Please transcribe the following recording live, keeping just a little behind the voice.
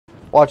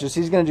Watch this.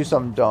 He's gonna do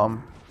something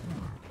dumb.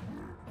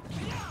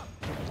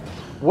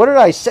 What did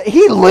I say?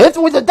 He lived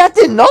with it. That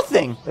did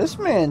nothing. This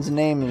man's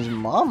name is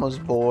Mama's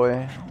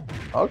Boy.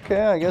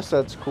 Okay, I guess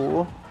that's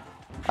cool.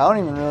 I don't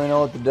even really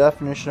know what the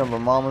definition of a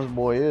mama's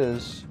boy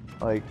is.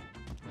 Like,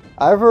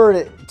 I've heard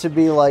it to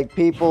be like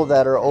people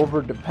that are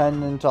over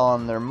dependent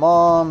on their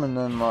mom, and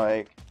then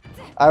like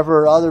I've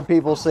heard other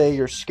people say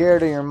you're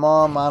scared of your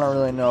mom. I don't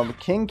really know, but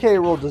King K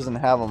Rool doesn't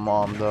have a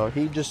mom though.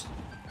 He just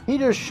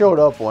showed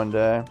up one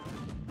day.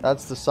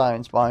 That's the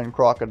science behind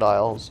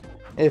crocodiles,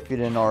 if you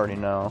didn't already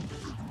know.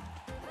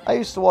 I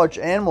used to watch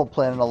Animal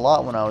Planet a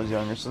lot when I was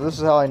younger, so this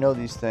is how I know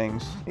these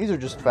things. These are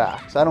just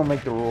facts. I don't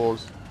make the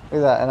rules. Look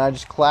at that, and I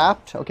just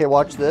clapped. Okay,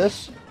 watch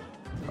this.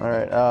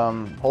 Alright,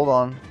 hold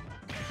on.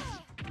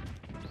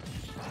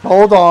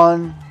 Hold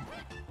on.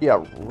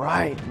 Yeah,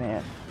 right,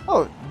 man.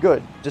 Oh,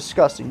 good.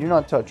 Disgusting. Do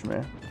not touch me.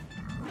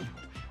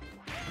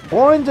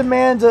 Warren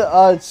demands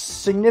a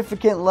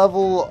significant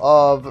level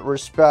of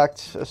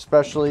respect,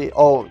 especially...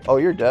 Oh,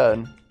 you're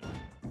dead.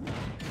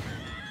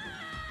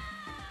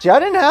 See, I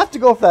didn't have to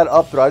go for that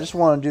up throw. I just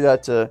want to do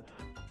that to,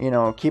 you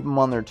know, keep them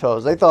on their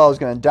toes. They thought I was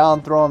going to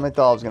down throw them. They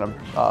thought I was going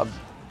to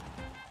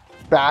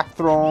back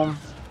throw them.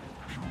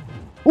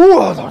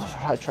 Ooh,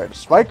 I tried to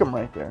spike them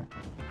right there.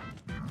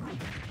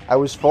 I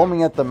was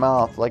foaming at the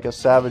mouth like a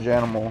savage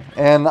animal.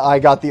 And I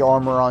got the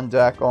armor on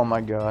deck. Oh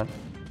my god.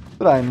 That's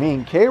what I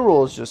mean. K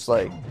Rool is just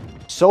like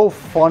so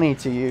funny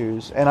to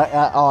use. And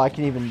I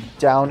can even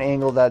down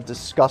angle that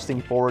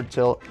disgusting forward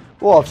tilt.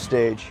 Go off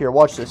stage. Here,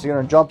 watch this. You're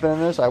going to jump into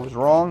this. I was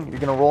wrong. You're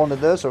going to roll into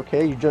this.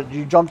 Okay,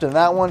 you jumped in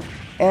that one.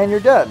 And you're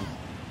dead.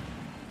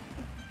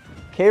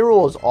 K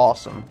Rool is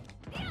awesome.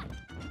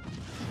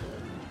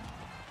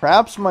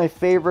 Perhaps my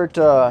favorite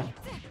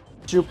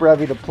super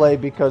heavy to play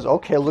because...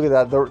 Okay, look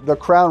at that. The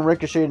crown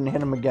ricocheted and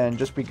hit him again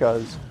just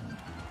because.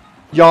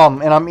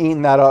 Yum. And I'm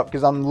eating that up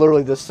because I'm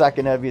literally the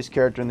second heaviest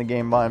character in the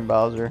game behind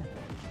Bowser.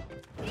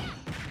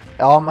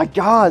 Oh my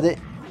god.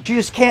 She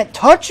just can't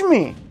touch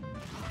me.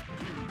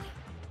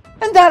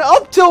 And that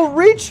up tilt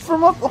reached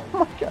from up... Oh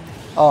my god.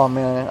 Oh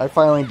man, I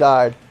finally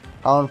died.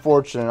 How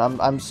unfortunate.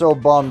 I'm so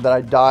bummed that I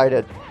died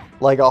at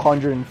like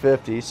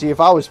 150. See, if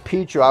I was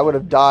Pichu, I would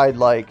have died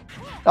like...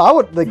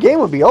 the game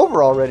would be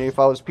over already if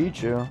I was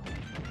Pichu.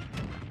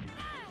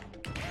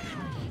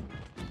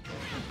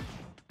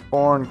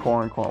 Corn.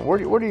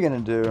 What are you gonna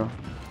do?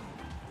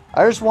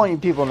 I just want you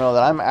people to know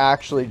that I'm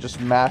actually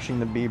just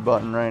mashing the B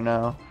button right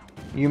now.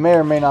 You may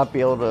or may not be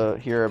able to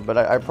hear it, but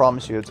I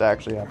promise you it's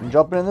actually happening.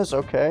 Jumping in this?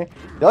 Okay.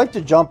 They like to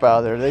jump out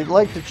of there. They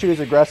like to choose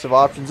aggressive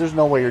options. There's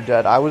no way you're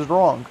dead. I was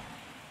wrong.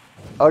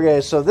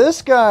 Okay, so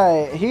this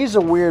guy, he's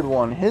a weird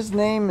one. His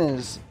name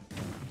is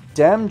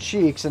Dem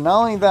Cheeks, and not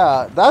only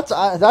that, that's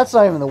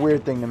not even the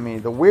weird thing to me.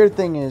 The weird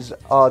thing is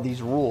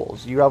these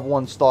rules. You have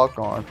one stock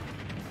on.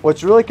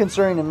 What's really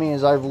concerning to me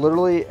is I've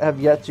literally have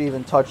yet to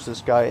even touch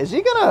this guy. Is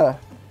he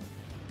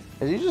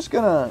just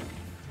gonna...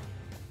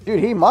 Dude,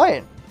 he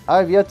might.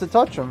 I've yet to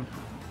touch him.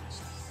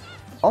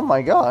 Oh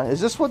my god.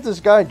 Is this what this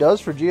guy does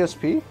for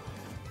GSP?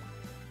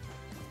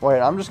 Wait,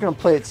 I'm just going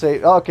to play it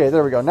safe. Okay,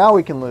 there we go. Now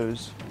we can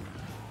lose.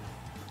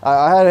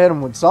 I had to hit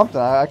him with something.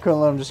 I couldn't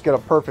let him just get a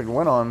perfect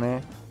win on me.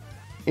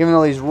 Even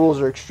though these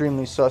rules are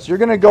extremely sus. You're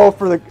going to go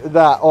for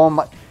that. Oh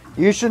my.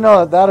 You should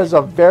know that is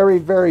a very,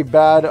 very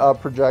bad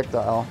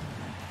projectile.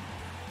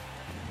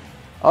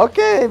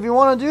 Okay, if you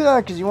want to do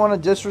that because you want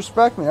to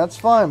disrespect me, that's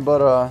fine.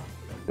 But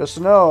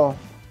just know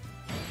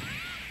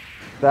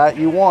that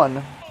you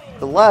won.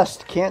 The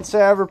Lest, can't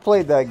say I ever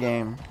played that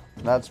game.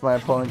 That's my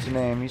opponent's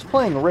name. He's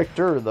playing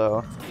Richter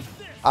though.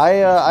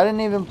 I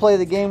didn't even play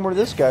the game where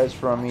this guy's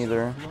from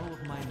either,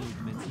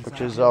 which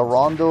is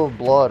Rondo of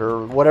Blood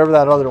or whatever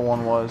that other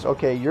one was.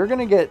 Okay, you're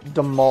gonna get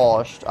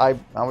demolished. I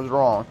was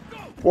wrong.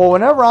 Well,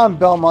 whenever I'm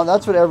Belmont,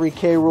 that's what every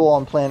K Rool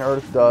on planet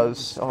Earth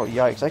does. Oh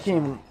yikes! I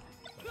can't even.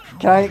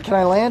 Can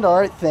I land? All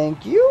right,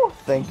 thank you.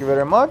 Thank you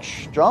very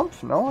much.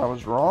 Jump? No, I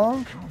was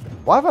wrong.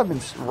 Why have I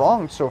been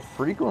wrong so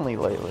frequently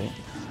lately?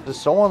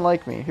 Does someone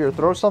like me? Here,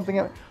 throw something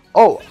at me.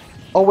 Oh,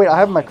 wait, I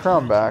have my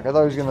crown back. I thought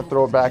he was going to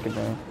throw it back at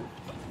me.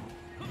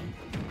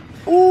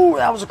 Ooh,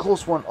 that was a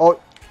close one. Oh,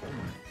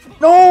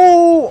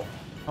 no!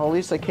 Well, at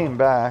least I came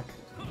back.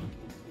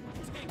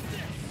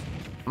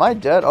 Am I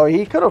dead? Oh,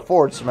 he could have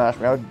forward smashed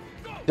me. I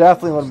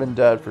definitely would have been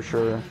dead for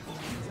sure.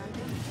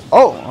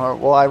 Oh,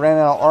 well, I ran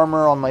out of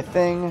armor on my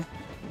thing.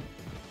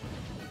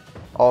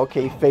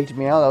 Okay, he faked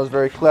me out. That was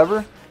very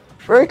clever.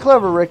 Very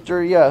clever,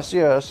 Richter. Yes,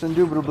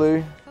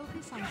 indubitably.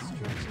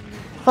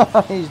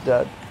 He's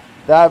dead.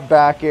 That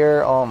back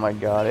air, oh my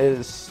god, it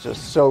is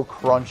just so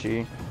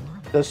crunchy.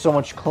 Does so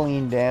much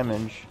clean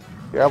damage.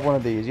 Here, I have one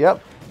of these.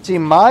 Yep. See,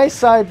 my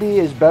side B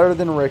is better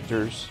than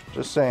Richter's.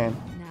 Just saying.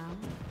 Now,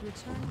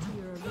 return to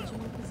your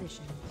original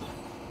position.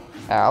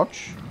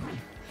 Ouch.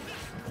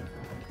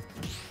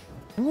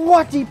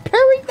 What? He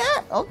parried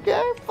that?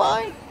 Okay,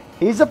 fine.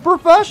 He's a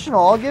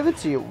professional. I'll give it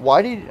to you.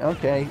 Why did he...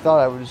 Okay, he thought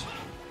I was...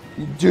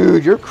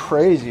 Dude, you're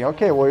crazy.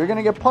 Okay, well, you're going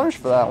to get punished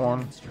for that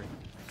one.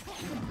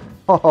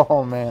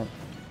 Oh, man.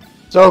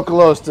 So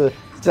close to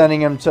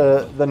sending him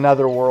to the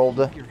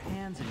netherworld.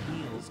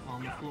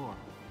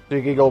 So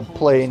he could go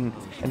play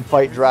and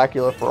fight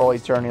Dracula for all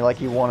eternity like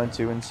he wanted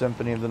to in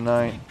Symphony of the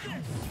Night.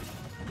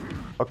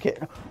 Okay.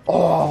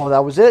 Oh,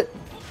 that was it?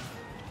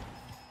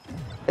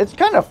 It's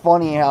kind of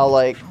funny how,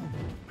 like,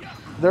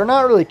 they're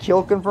not really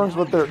kill confirms,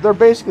 but they're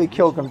basically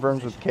kill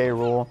confirms with K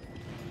Rool.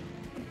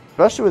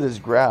 Especially with his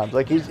grabs.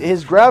 Like,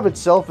 his grab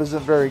itself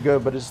isn't very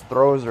good, but his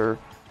throws are,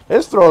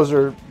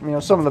 you know,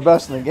 some of the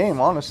best in the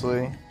game,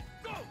 honestly.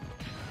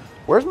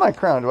 Where's my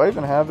crown? Do I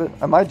even have it?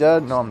 Am I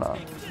dead? No, I'm not.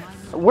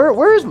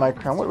 Where is my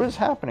crown? What is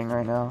happening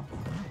right now?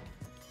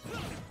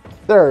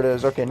 There it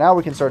is. Okay, now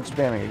we can start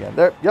spamming again.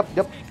 There.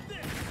 Yep.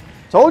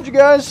 Told you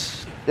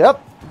guys.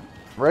 Yep.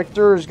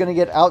 Richter is going to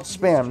get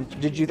out-spammed.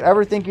 Did you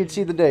ever think you'd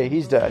see the day?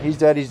 He's dead. He's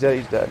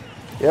dead.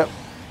 Yep.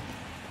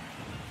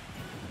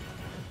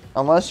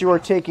 Unless you are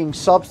taking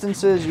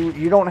substances,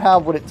 you don't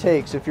have what it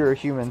takes if you're a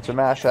human to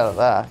mash out of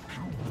that.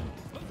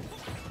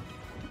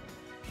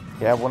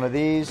 You have one of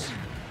these.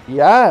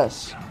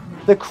 Yes.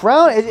 The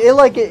crown,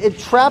 it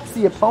traps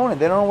the opponent.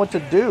 They don't know what to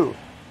do.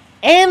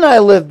 And I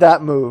lived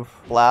that move.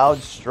 Cloud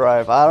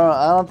Strife.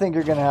 I don't think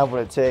you're going to have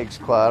what it takes,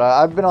 Cloud.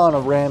 I've been on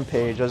a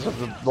rampage as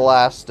of the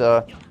last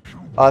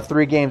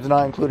 3 games,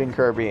 not including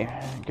Kirby.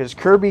 Because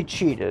Kirby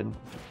cheated.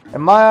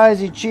 In my eyes,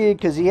 he cheated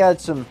because he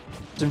had some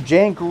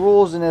jank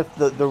rules, and if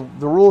the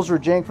rules were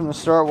jank from the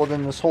start, well,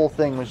 then this whole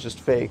thing was just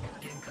fake.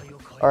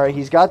 Alright,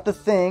 he's got the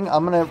thing.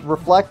 I'm going to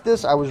reflect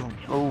this.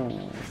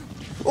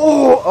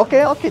 Oh,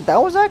 okay,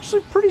 that was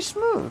actually pretty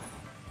smooth.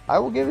 I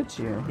will give it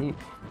to you.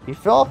 He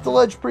fell off the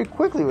ledge pretty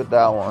quickly with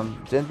that one.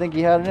 Didn't think he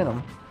had it in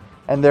him.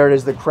 And there it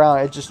is, the crown.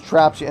 It just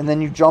traps you, and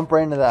then you jump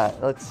right into that.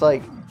 It's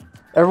like,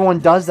 everyone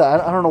does that.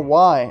 I don't know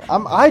why.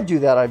 I do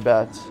that, I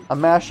bet. I'm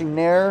mashing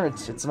Nair.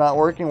 It's not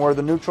working. Where are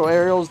the neutral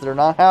aerials? They're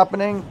not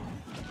happening.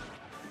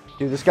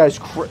 Dude, this guy's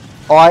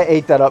oh, I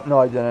ate that up. No,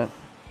 I didn't.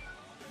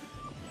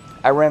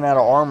 I ran out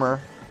of armor.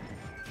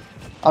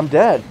 I'm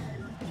dead.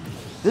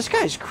 This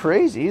guy's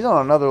crazy. He's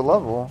on another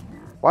level.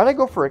 Why'd I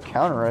go for a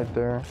counter right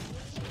there?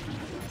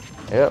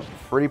 Yep,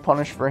 free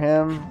punish for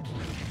him.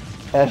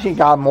 And he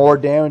got more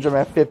damage. I'm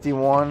at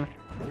 51.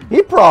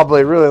 He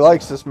probably really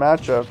likes this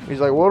matchup. He's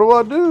like, what do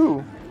I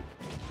do?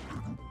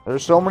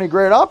 There's so many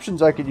great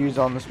options I could use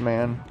on this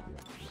man.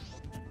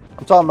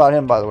 I'm talking about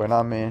him, by the way,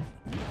 not me.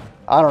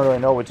 I don't really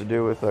know what to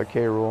do with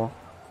K Rool.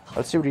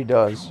 Let's see what he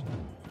does.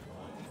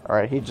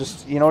 Alright, he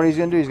just, you know what he's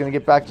going to do? He's going to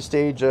get back to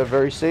stage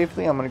very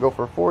safely. I'm going to go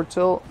for a forward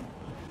tilt.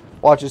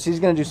 Watch this. He's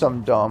going to do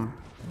something dumb.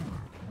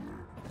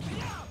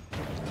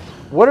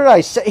 What did I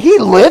say? He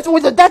lived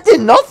with it. That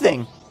did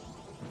nothing.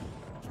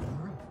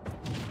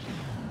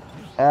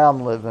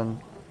 I'm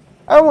living.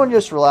 Everyone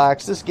just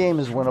relax. This game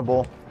is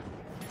winnable.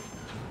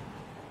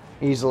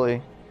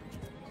 Easily.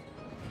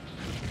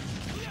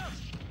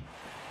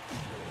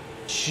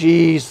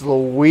 Jeez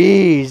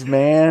Louise,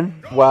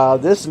 man. Wow,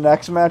 this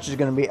next match is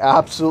going to be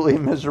absolutely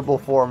miserable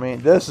for me.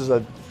 This is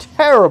a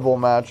terrible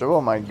matchup.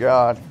 Oh my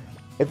god.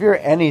 If you're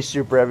any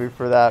super heavy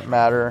for that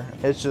matter,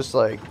 it's just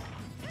like,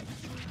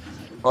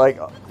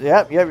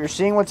 yep, you're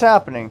seeing what's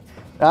happening.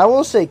 Now, I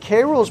will say,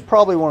 K Rool is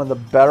probably one of the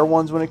better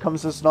ones when it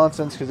comes to this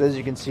nonsense, because as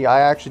you can see, I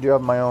actually do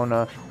have my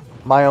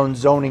own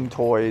zoning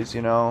toys,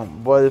 you know.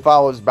 But if I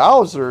was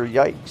Bowser,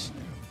 yikes.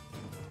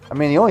 I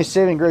mean, the only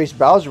saving grace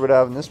Bowser would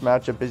have in this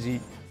matchup is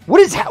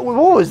what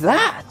was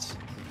that?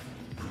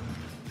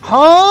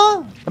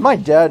 Huh? Am I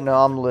dead? No,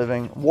 I'm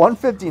living.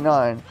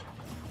 159.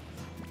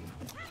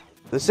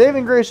 The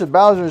saving grace of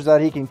Bowser is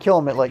that he can kill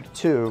him at like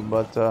 2,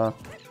 but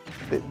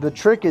the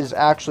trick is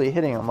actually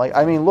hitting him. Like,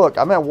 I mean, look,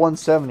 I'm at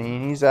 170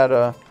 and he's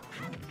at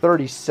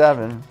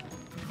 37.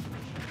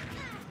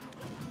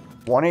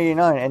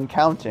 189 and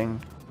counting.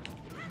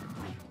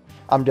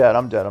 I'm dead.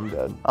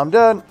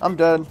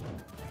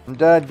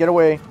 Get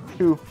away.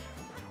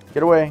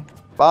 Get away.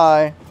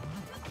 Bye.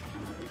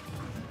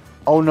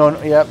 Oh no,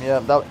 yep.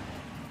 That,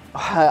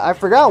 I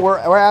forgot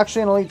we're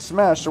actually in Elite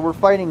Smash, so we're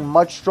fighting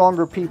much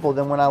stronger people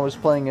than when I was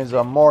playing as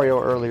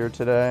Mario earlier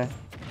today.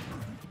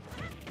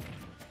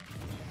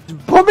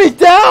 Put me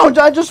down!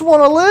 I just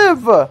want to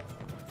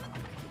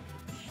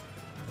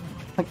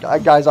live!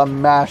 Guys,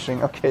 I'm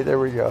mashing. Okay, there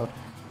we go.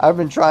 I've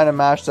been trying to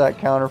mash that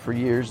counter for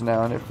years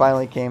now, and it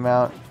finally came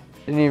out.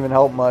 Didn't even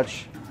help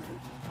much.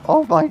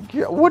 Oh my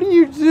god, what do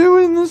you do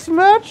in this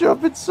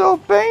matchup? It's so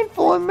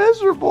painful and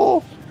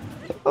miserable.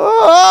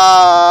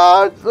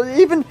 Ah,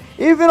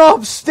 even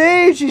off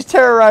stage, he's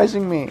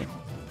terrorizing me.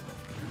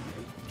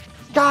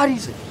 God,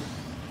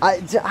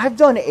 I've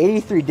done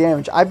 83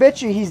 damage. I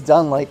bet you he's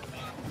done like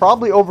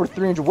probably over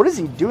 300. What is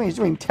he doing? He's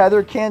doing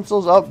tether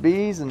cancels, up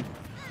Bs, and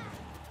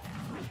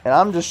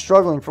I'm just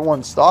struggling for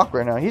one stock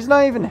right now. He's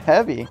not even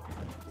heavy.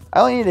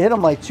 I only need to hit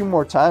him like 2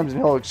 more times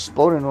and he'll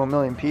explode into a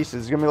million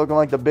pieces. It's gonna be looking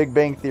like the Big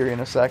Bang Theory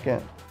in a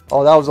second.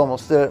 Oh, that was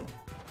almost it.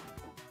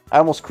 I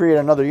almost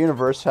created another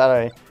universe had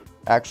I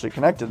actually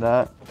connected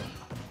that.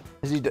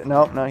 Is he dead?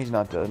 No, he's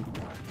not dead.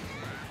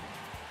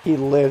 He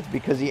lived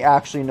because he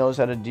actually knows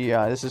how to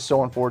DI. This is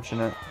so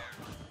unfortunate.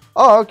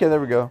 Oh, okay,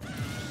 there we go.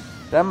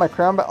 Did I have my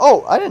crown back?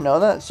 Oh, I didn't know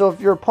that. So if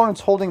your opponent's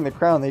holding the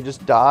crown, they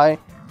just die,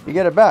 you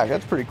get it back.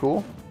 That's pretty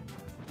cool.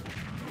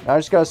 I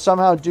just gotta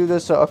somehow do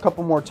this a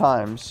couple more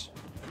times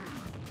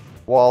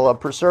while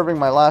preserving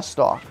my last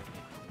stock.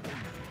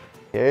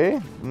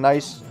 Okay,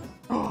 nice.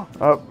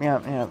 Oh,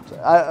 yeah.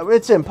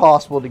 It's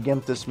impossible to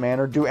gimp this man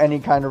or do any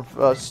kind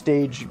of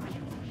stage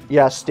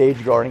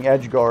guarding,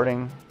 edge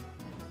guarding.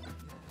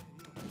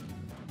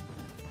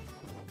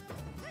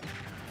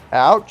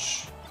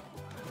 Ouch.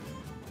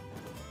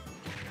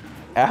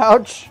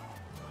 Ouch.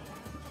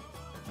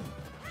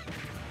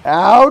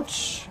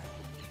 Ouch.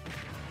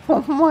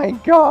 Oh my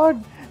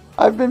god.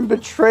 I've been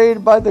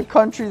betrayed by the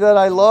country that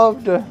I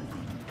loved.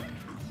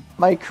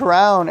 My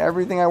crown,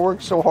 everything I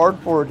worked so hard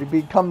for to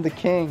become the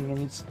king,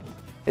 and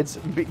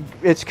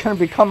it's gonna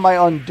become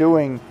my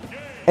undoing.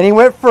 And he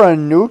went for a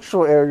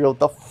neutral aerial,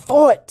 the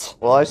foot!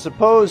 Well, I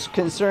suppose,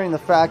 considering the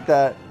fact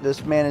that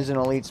this man is an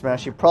Elite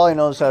Smash, he probably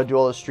knows how to do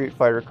all the Street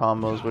Fighter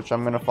combos, which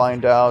I'm gonna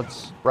find out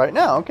right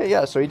now. Okay,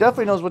 yeah, so he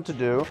definitely knows what to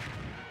do,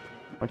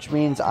 which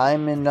means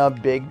I'm in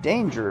big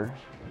danger.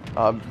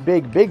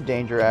 Big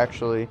danger,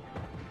 actually.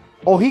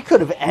 Oh, he could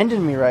have ended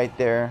me right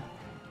there.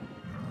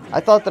 I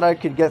thought that I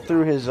could get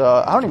through his,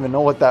 I don't even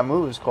know what that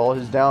move is called,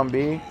 his down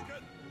B.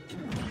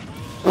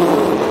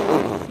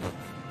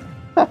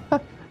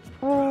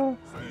 Whoa,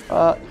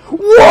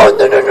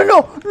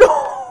 no!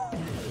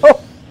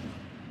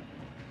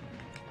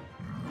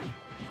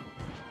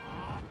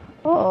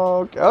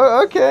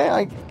 Oh, okay,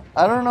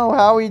 I don't know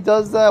how he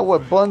does that,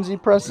 what buttons he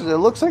presses. It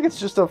looks like it's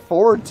just a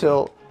forward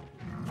tilt.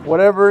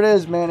 Whatever it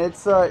is, man, it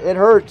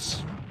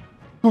hurts.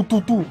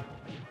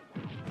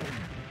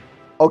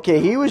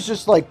 Okay, he was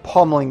just like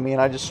pummeling me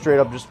and I just straight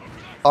up just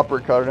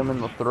uppercutted him in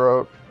the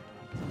throat.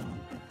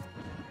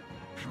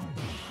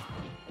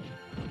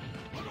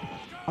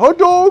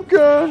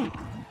 Hadouken!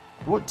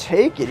 Well,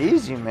 take it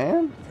easy,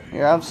 man.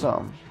 Here, have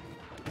some.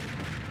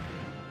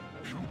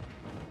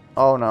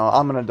 Oh no,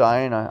 I'm gonna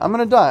die, ain't I? I'm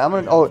gonna die.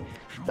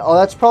 Oh,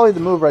 that's probably the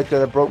move right there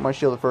that broke my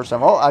shield the first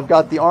time. Oh, I've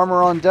got the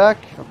armor on deck.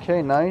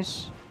 Okay,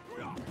 nice.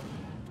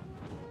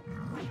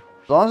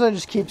 As long as I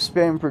just keep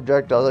spamming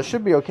projectiles, I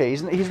should be okay.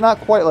 He's not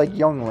quite like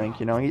Young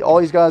Link, you know. All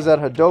he's got is that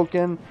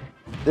Hadouken.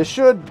 This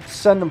should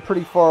send him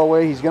pretty far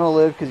away. He's gonna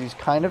live because he's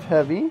kind of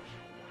heavy.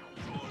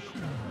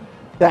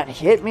 That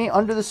hit me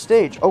under the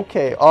stage.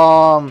 Okay,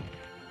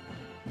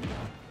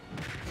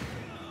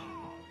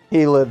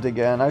 he lived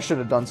again. I should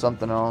have done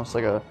something else,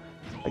 like a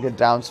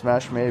down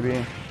smash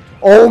maybe.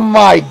 Oh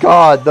my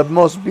god, the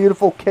most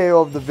beautiful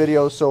KO of the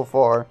video so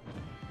far.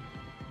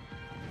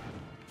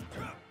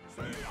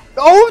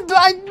 Oh,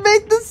 I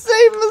made the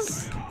same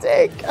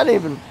mistake. I didn't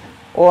even...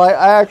 Well, I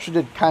actually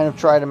did kind of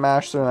try to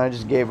mash through and I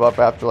just gave up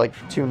after like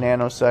 2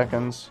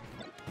 nanoseconds.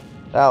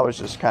 That was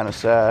just kind of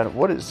sad.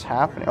 What is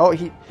happening? Oh,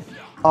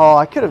 Oh,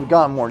 I could have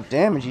gotten more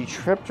damage. He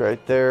tripped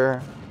right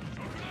there.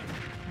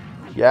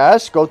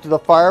 Yes, go through the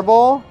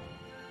fireball.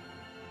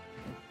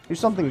 Do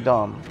something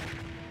dumb.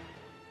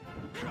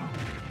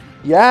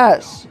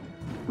 Yes.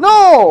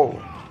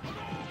 No!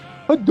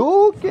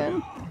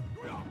 Hadouken!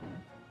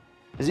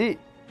 Is he...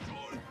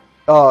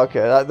 Oh,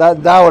 okay. That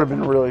would have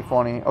been really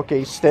funny.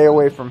 Okay, stay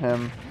away from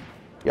him.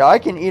 Yeah, I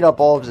can eat up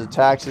all of his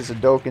attacks, his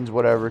Hadoukens,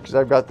 whatever, because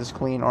I've got this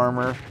clean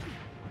armor.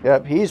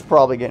 Yep, he's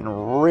probably getting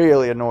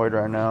really annoyed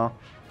right now.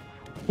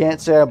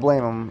 Can't say I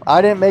blame him.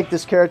 I didn't make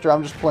this character,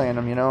 I'm just playing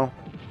him, you know?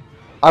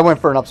 I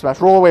went for an up smash.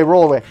 Roll away,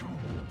 roll away.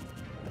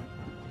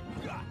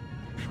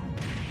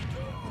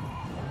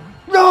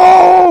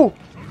 No!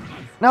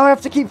 Now I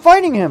have to keep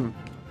fighting him.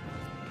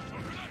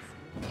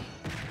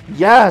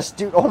 Yes,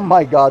 dude. Oh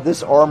my god,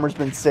 this armor's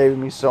been saving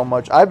me so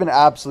much. I've been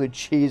absolutely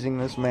cheesing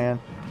this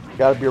man.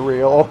 Gotta be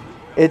real.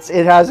 It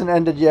hasn't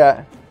ended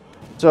yet.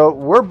 So,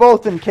 we're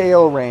both in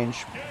KO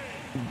range.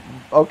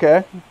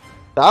 Okay.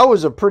 That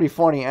was a pretty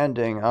funny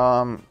ending.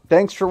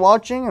 Thanks for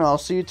watching, and I'll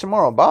see you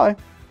tomorrow. Bye.